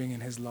 believing in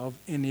his love,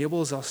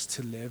 enables us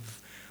to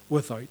live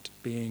without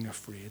being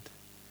afraid.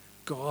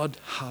 God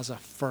has a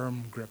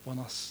firm grip on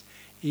us,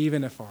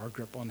 even if our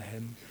grip on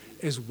him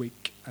is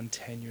weak and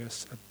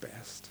tenuous at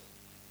best.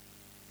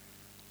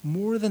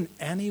 More than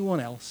anyone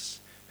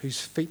else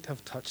whose feet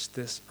have touched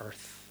this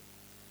earth,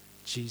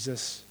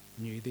 Jesus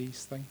knew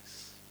these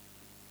things.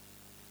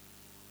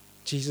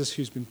 Jesus,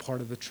 who's been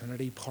part of the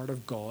Trinity, part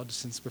of God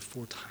since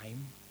before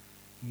time,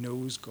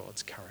 knows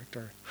God's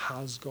character,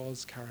 has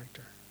God's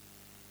character.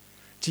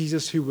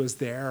 Jesus, who was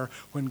there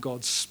when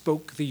God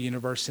spoke the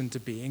universe into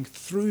being,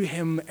 through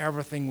him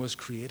everything was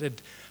created,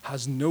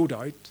 has no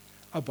doubt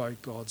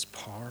about God's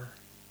power.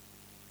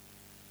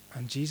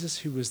 And Jesus,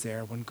 who was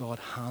there when God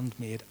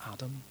handmade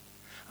Adam,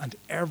 and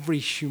every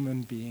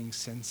human being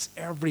since,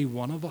 every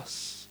one of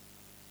us,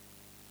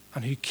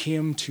 and who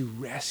came to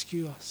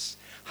rescue us,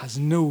 has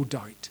no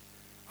doubt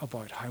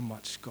about how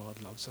much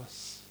God loves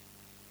us.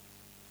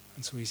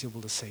 And so he's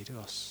able to say to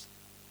us,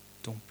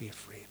 don't be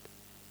afraid.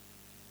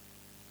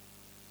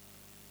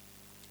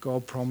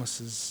 God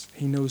promises,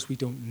 he knows we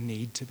don't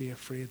need to be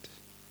afraid.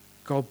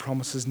 God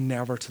promises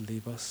never to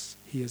leave us.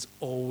 He is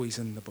always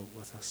in the boat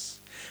with us.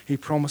 He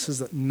promises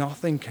that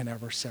nothing can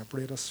ever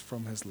separate us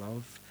from his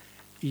love.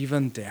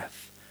 Even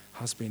death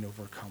has been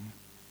overcome.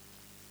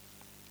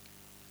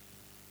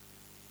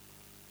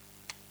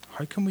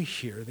 How can we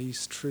hear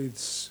these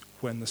truths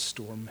when the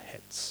storm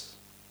hits?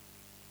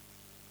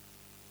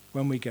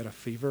 When we get a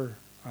fever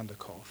and a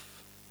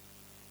cough?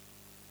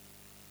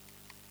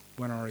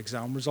 When our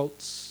exam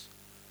results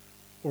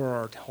or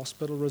our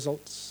hospital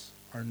results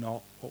are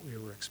not what we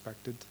were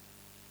expected?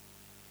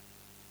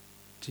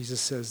 Jesus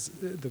says,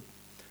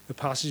 the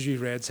passage we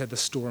read said the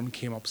storm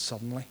came up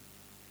suddenly.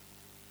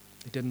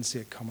 They didn't see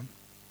it coming.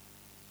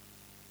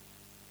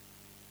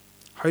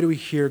 How do we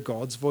hear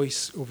God's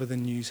voice over the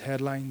news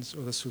headlines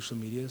or the social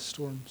media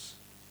storms?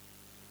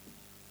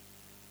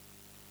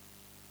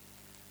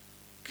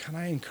 Can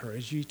I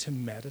encourage you to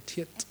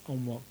meditate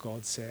on what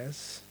God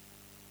says?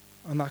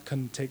 And that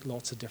can take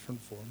lots of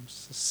different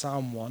forms.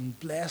 Psalm 1,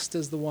 blessed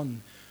is the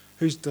one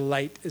whose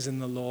delight is in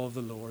the law of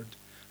the Lord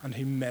and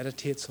who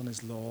meditates on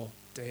his law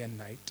day and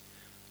night.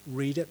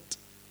 Read it,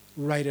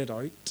 write it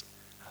out,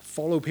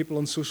 follow people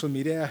on social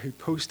media who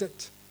post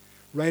it,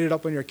 write it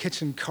up on your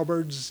kitchen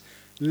cupboards,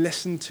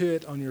 listen to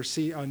it on your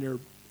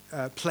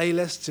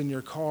playlists in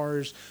your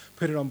cars,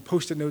 put it on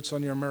post-it notes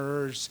on your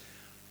mirrors.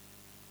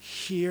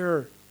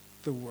 Hear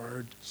the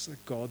words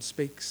that God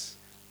speaks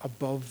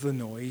above the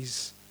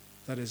noise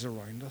that is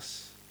around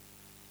us.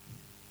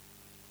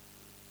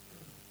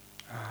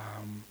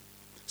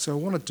 So I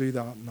want to do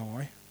that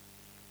now.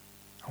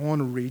 I want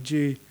to read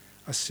you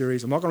a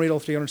series. I'm not going to read all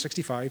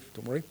 365,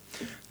 don't worry.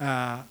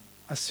 A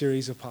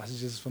series of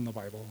passages from the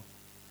Bible.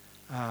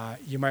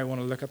 You might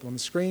want to look at them on the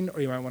screen,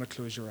 or you might want to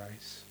close your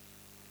eyes.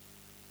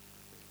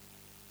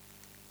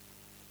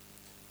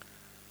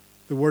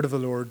 The word of the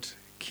Lord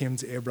came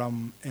to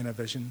Abram in a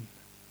vision.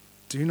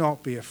 Do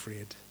not be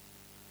afraid,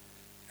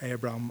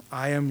 Abram.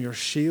 I am your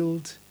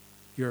shield,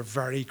 your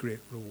very great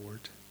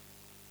reward.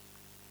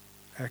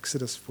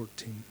 Exodus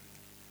 14.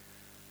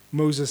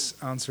 Moses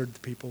answered the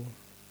people,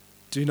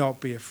 do not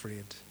be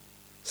afraid.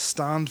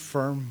 Stand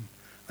firm,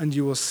 and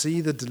you will see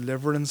the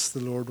deliverance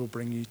the Lord will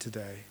bring you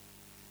today.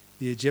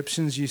 The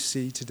Egyptians you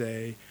see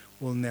today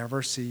you will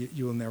never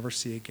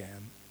see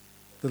again.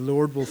 The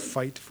Lord will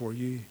fight for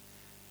you.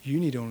 You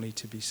need only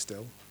to be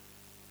still.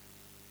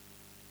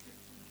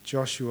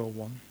 Joshua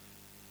 1.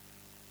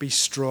 Be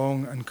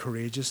strong and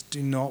courageous.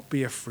 Do not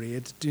be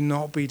afraid. Do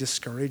not be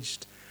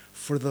discouraged.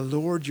 For the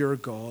Lord your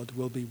God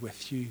will be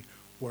with you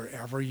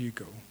wherever you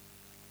go.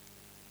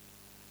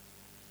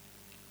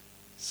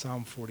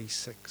 Psalm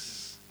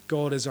 46.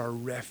 God is our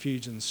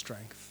refuge and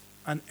strength,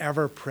 an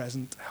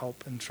ever-present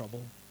help in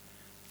trouble.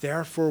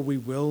 Therefore we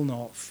will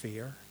not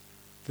fear,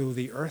 though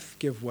the earth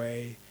give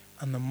way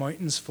and the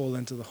mountains fall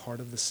into the heart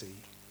of the sea,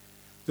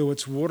 though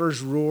its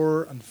waters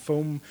roar and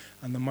foam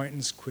and the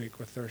mountains quake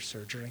with their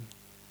surging.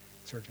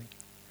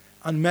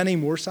 And many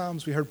more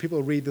psalms we heard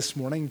people read this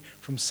morning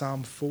from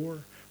Psalm 4,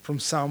 from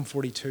Psalm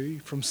 42,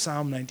 from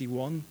Psalm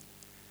 91.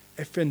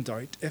 If in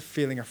doubt, if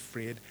feeling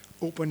afraid,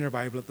 open your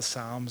Bible at the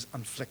Psalms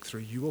and flick through.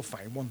 You will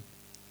find one.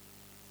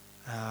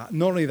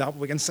 Not only that, but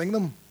we can sing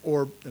them,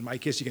 or in my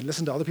case, you can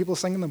listen to other people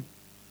singing them.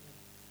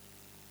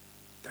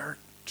 They're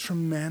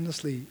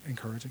tremendously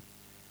encouraging.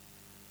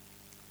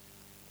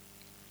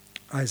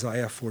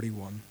 Isaiah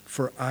 41.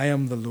 For I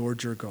am the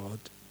Lord your God,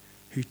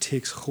 who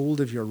takes hold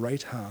of your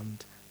right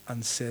hand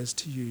and says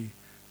to you,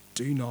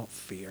 do not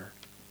fear,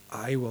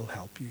 I will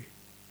help you.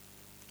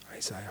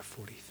 Isaiah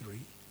 43.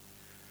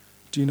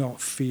 Do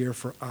not fear,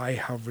 for I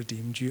have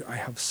redeemed you. I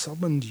have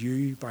summoned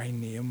you by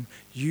name.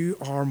 You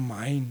are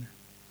mine.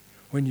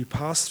 When you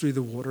pass through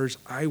the waters,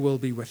 I will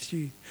be with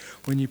you.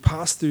 When you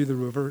pass through the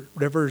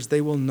rivers, they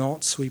will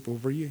not sweep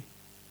over you.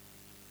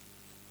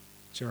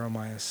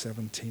 Jeremiah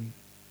 17.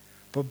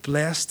 But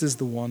blessed is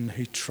the one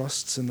who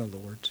trusts in the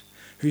Lord,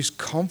 whose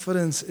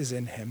confidence is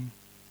in him.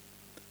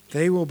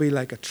 They will be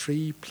like a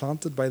tree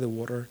planted by the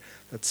water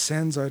that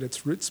sends out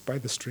its roots by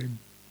the stream.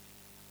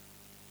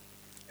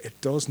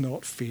 It does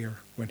not fear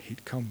when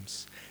heat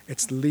comes.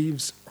 Its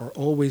leaves are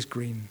always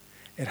green.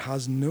 It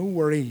has no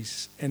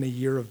worries in a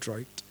year of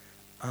drought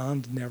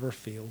and never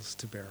fails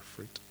to bear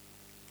fruit.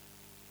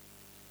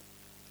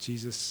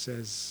 Jesus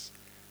says,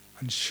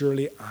 and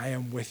surely I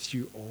am with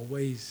you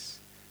always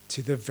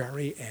to the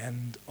very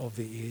end of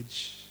the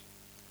age.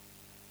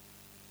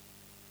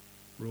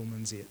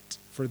 Romans 8.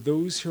 For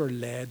those who are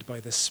led by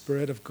the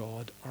Spirit of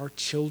God are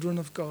children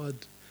of God.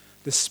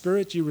 The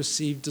Spirit you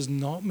received does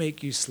not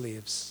make you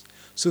slaves,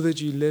 so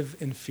that you live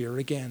in fear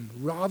again.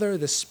 Rather,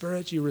 the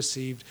Spirit you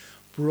received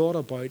brought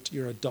about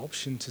your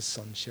adoption to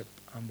sonship,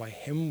 and by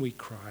him we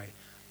cry,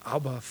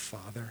 Abba,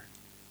 Father.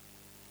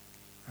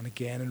 And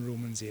again in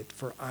Romans 8,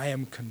 for I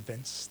am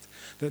convinced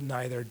that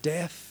neither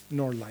death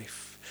nor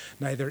life,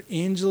 neither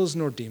angels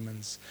nor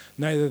demons,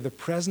 neither the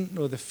present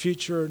nor the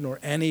future nor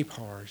any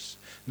powers,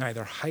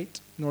 neither height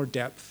nor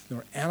depth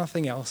nor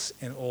anything else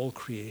in all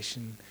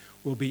creation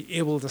will be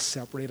able to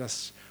separate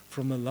us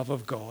from the love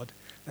of God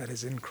that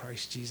is in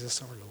Christ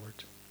Jesus our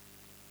Lord.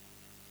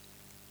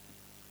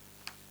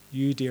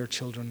 You, dear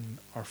children,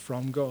 are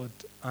from God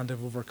and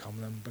have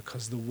overcome them,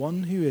 because the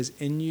one who is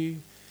in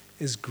you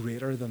is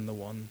greater than the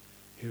one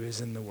who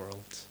is in the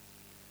world.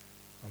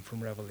 And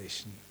from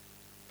Revelation.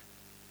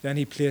 Then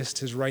he placed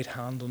his right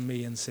hand on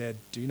me and said,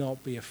 do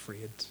not be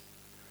afraid.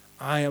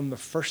 I am the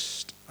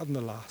first and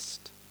the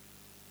last.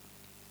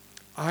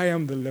 I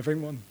am the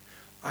living one.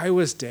 I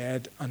was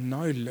dead, and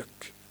now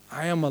look,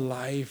 I am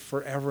alive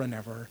forever and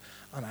ever,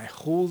 and I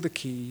hold the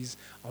keys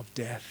of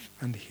death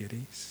and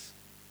Hades.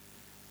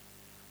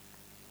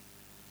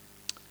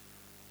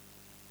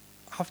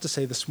 I have to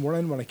say, this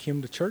morning when I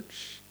came to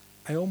church,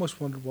 I almost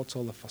wondered what's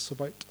all the fuss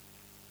about.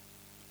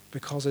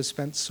 Because I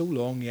spent so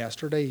long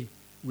yesterday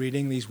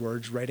reading these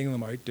words, writing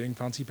them out, doing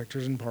fancy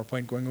pictures in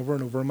PowerPoint, going over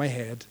and over in my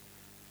head,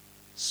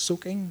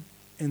 soaking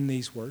in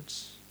these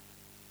words.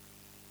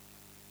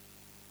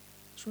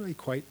 It's really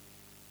quite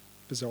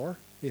bizarre,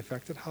 the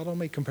effect it had on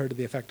me compared to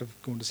the effect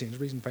of going to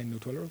Sainsbury's and finding no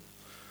toilet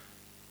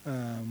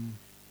roll.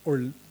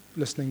 Or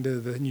listening to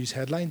the news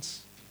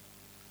headlines.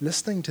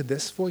 Listening to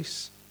this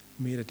voice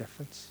made a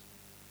difference.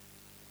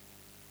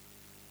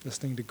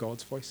 Listening to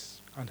God's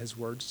voice and his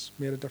words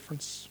made a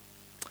difference.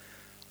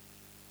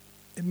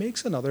 It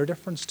makes another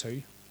difference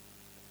too.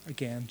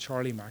 Again,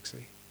 Charlie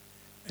Maxey.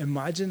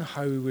 Imagine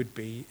how we would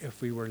be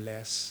if we were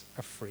less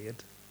afraid.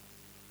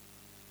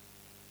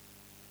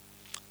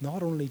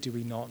 Not only do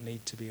we not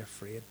need to be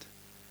afraid,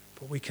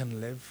 but we can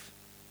live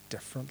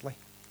differently.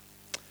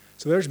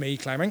 So there's me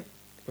climbing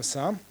with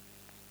Sam.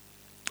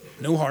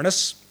 No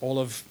harness, all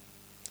of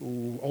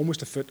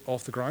almost a foot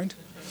off the ground.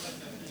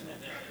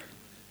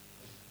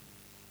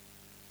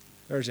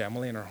 There's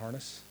Emily in her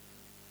harness.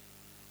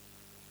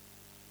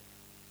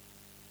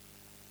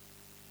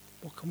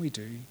 What can we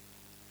do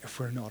if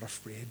we're not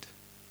afraid?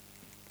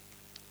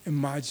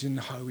 Imagine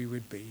how we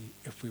would be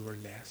if we were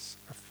less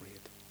afraid.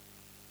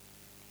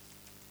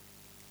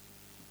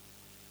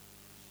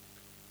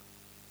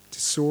 To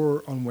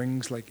soar on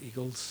wings like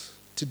eagles,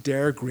 to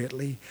dare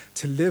greatly,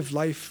 to live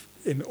life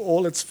in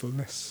all its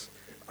fullness.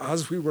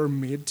 As we were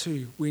made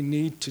to, we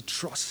need to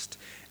trust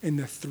in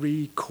the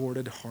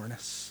three-corded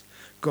harness.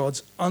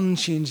 God's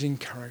unchanging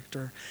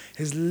character,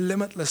 his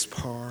limitless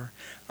power,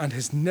 and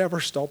his never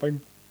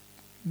stopping,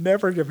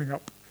 never giving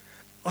up,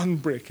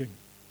 unbreaking,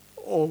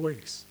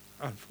 always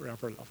and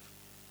forever love.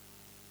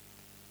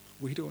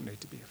 We don't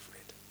need to be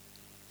afraid.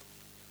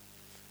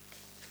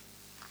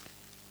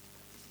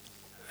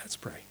 Let's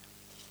pray.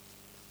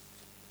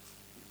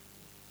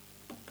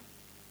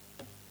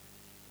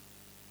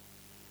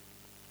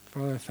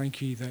 Father,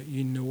 thank you that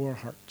you know our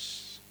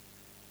hearts.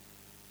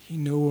 You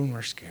know when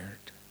we're scared.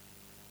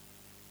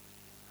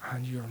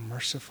 And you're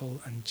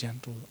merciful and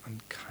gentle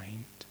and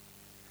kind.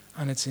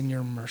 And it's in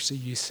your mercy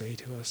you say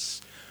to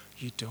us,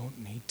 you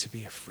don't need to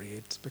be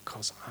afraid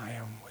because I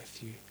am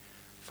with you.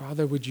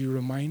 Father, would you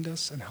remind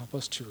us and help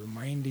us to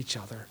remind each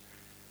other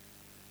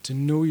to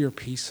know your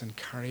peace and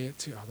carry it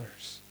to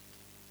others.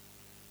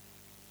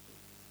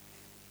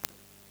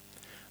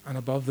 And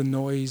above the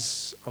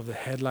noise of the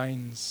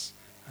headlines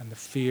and the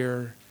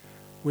fear,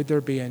 would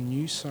there be a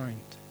new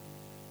sound,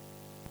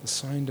 the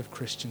sound of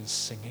Christians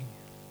singing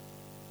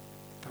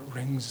that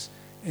rings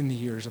in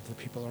the ears of the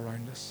people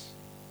around us.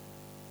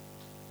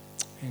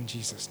 In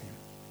Jesus' name.